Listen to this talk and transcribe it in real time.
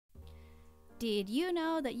Did you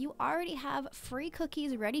know that you already have free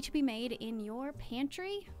cookies ready to be made in your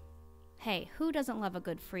pantry? Hey, who doesn't love a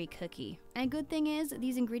good free cookie? And good thing is,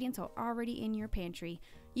 these ingredients are already in your pantry.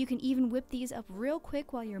 You can even whip these up real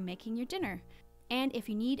quick while you're making your dinner. And if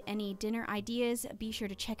you need any dinner ideas, be sure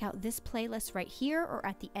to check out this playlist right here or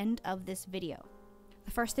at the end of this video. The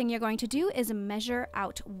first thing you're going to do is measure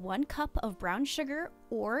out 1 cup of brown sugar,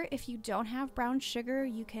 or if you don't have brown sugar,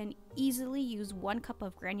 you can easily use 1 cup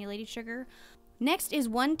of granulated sugar. Next is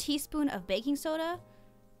 1 teaspoon of baking soda.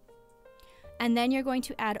 And then you're going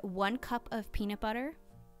to add 1 cup of peanut butter,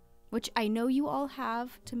 which I know you all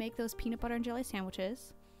have to make those peanut butter and jelly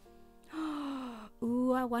sandwiches.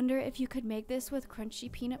 Ooh, I wonder if you could make this with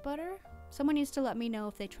crunchy peanut butter? Someone needs to let me know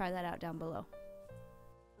if they try that out down below.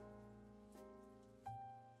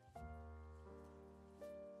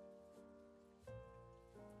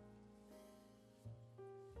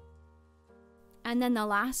 And then the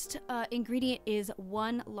last ingredient is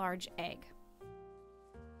 1 large egg.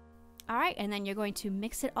 Alright, and then you're going to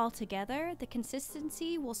mix it all together. The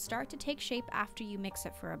consistency will start to take shape after you mix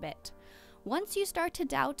it for a bit. Once you start to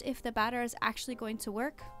doubt if the batter is actually going to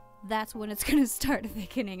work, that's when it's going to start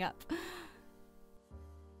thickening up.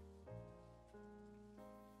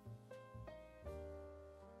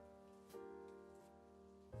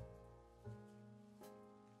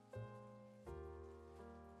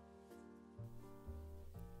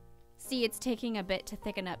 See, it's taking a bit to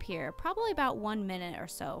thicken up here, probably about 1 minute or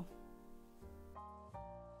so.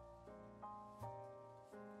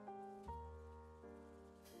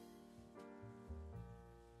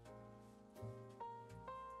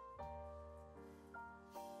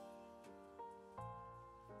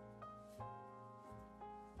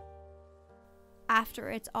 After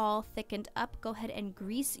it's all thickened up, go ahead and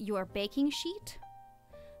grease your baking sheet.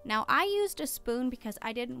 Now, I used a spoon because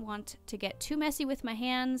I didn't want to get too messy with my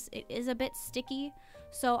hands. It is a bit sticky,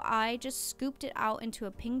 so I just scooped it out into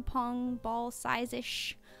a ping pong ball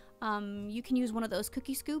size-ish. You can use one of those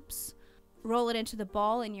cookie scoops. Roll it into the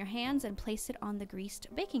ball in your hands and place it on the greased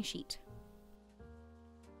baking sheet.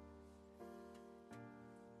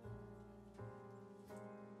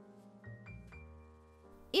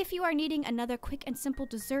 If you are needing another quick and simple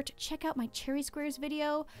dessert, check out my cherry squares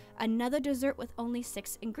video, another dessert with only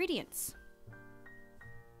 6 ingredients.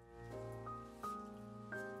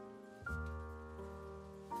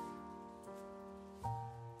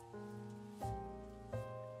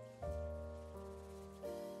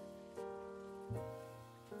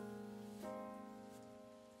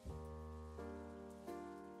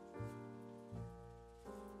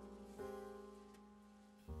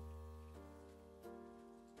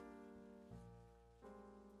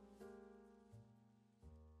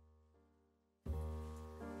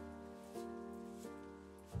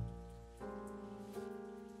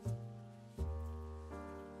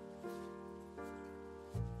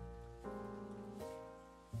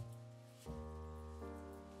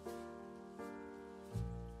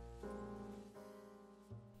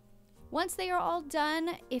 Once they are all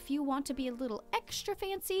done, if you want to be a little extra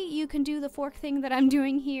fancy, you can do the fork thing that I'm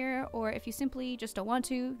doing here, or if you simply just don't want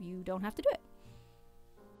to, you don't have to do it.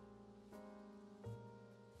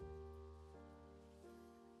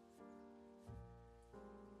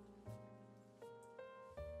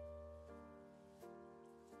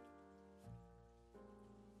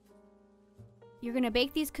 You're going to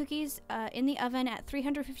bake these cookies in the oven at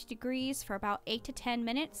 350 degrees for about 8 to 10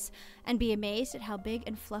 minutes and be amazed at how big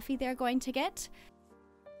and fluffy they're going to get.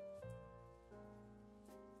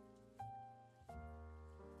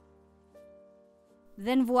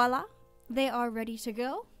 Then voila, they are ready to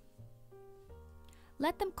go.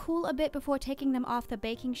 Let them cool a bit before taking them off the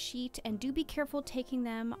baking sheet, and do be careful taking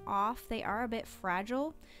them off. They are a bit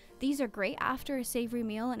fragile. These are great after a savory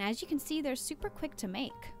meal, and as you can see, they're super quick to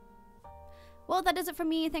make. Well, that does it for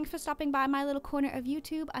me. Thanks for stopping by my little corner of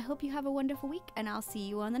YouTube. I hope you have a wonderful week, and I'll see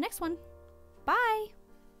you on the next one.